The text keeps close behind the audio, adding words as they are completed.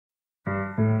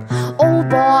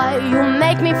boy, you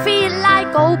make me feel like,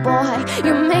 oh boy,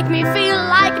 you make me feel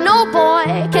like no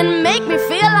boy can make me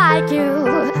feel like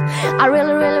you. I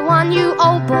really, really want you,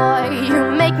 oh boy,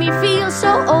 you make me feel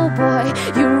so, oh boy,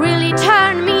 you really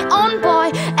turn me on,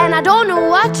 boy, and I don't know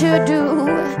what to do.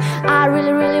 I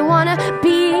really, really wanna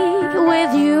be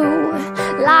with you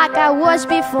like I was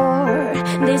before.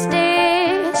 This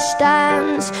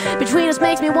distance between us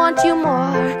makes me want you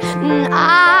more.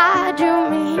 I do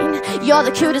mean you're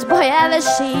the cutest boy I've ever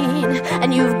seen,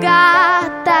 and you've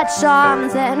got that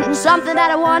something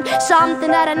that I want, something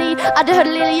that I need. I heard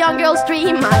a little young girl's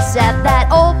dream. I said that,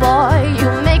 oh boy, you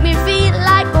make me feel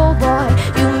like, oh boy,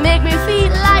 you make me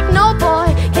feel like no boy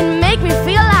can make me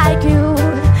feel like you.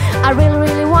 I really,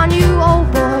 really want you, oh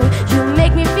boy, you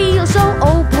make me feel so,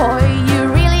 oh boy, you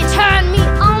really turn me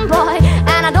on, boy,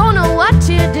 and I don't know what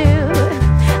to do.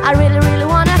 I really, really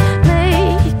wanna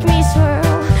make me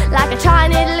swirl like a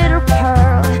tiny little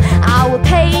pearl. I will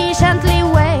patiently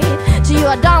wait till you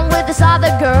are done with this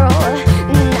other girl.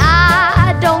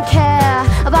 I don't care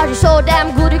about your so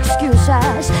damn good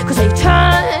excuses, 'cause they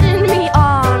turn me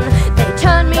on, they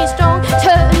turn me strong,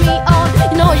 turn me on.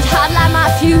 You know you hot like my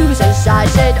fuses. I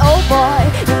said, oh boy,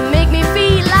 you make me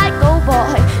feel like, oh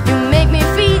boy, you make me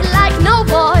feel like no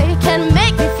boy can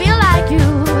make me feel like you.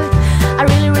 I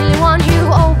really, really want you,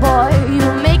 oh boy, you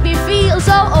make me feel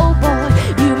so, oh boy,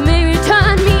 you make me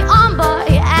turn me on, boy,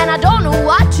 and I don't know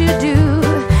what to do.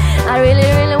 I really,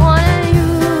 really want you,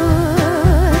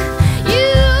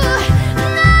 you,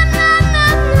 na na na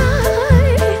na,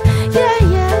 yeah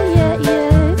yeah yeah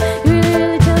yeah, you really,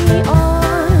 really turn me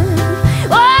on.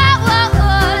 Whoa whoa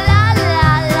whoa, la la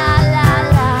la la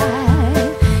la,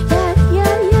 yeah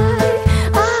yeah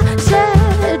yeah. I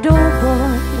said, oh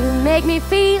boy, you make me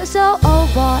feel so, oh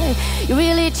boy, you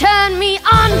really turn me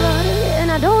on, boy,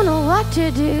 and I don't know what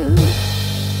to do.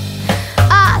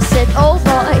 I said, oh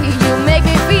boy, you make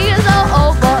me feel so,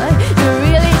 oh boy, you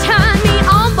really turn me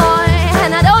on, boy,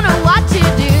 and I don't know what to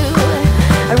do.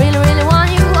 I really, really want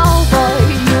you, oh boy,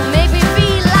 you make me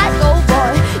feel like, oh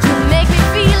boy, you make me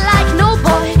feel like no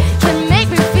boy can make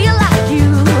me feel like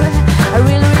you. I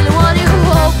really, really want you,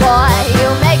 oh boy, you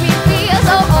make me feel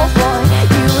so, oh boy,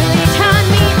 you really turn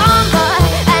me on, boy,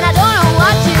 and I don't know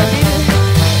what to do.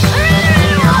 I really,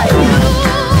 really want you,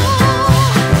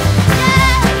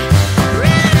 yeah,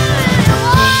 really, really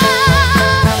want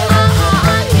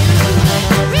you,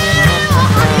 really, really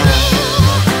want you,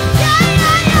 yeah,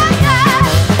 yeah, yeah, yeah,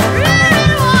 really,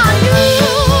 really want you,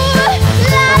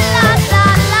 la la la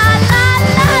la la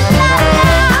la la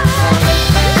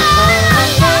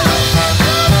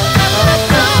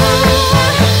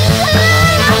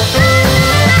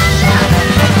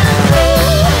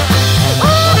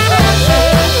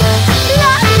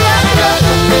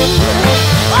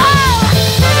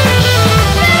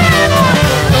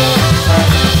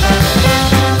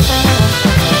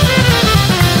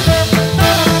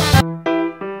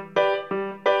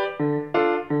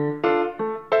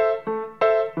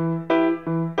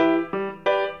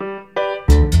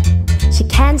She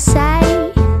can't say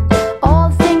all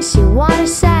the things she wanna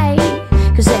say,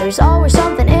 'cause there is always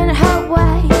something in her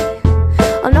way,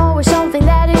 and always something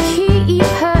that'll keep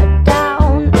her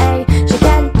down. She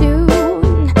can't do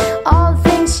all the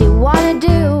things she wanna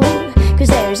do, 'cause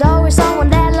there is always someone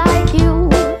there like you,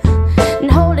 and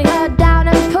holding her down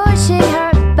and pushing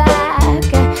her back.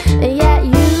 Yeah,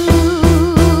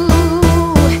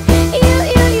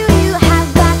 you have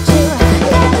got to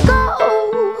let go.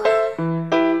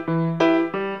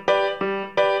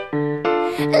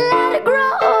 Let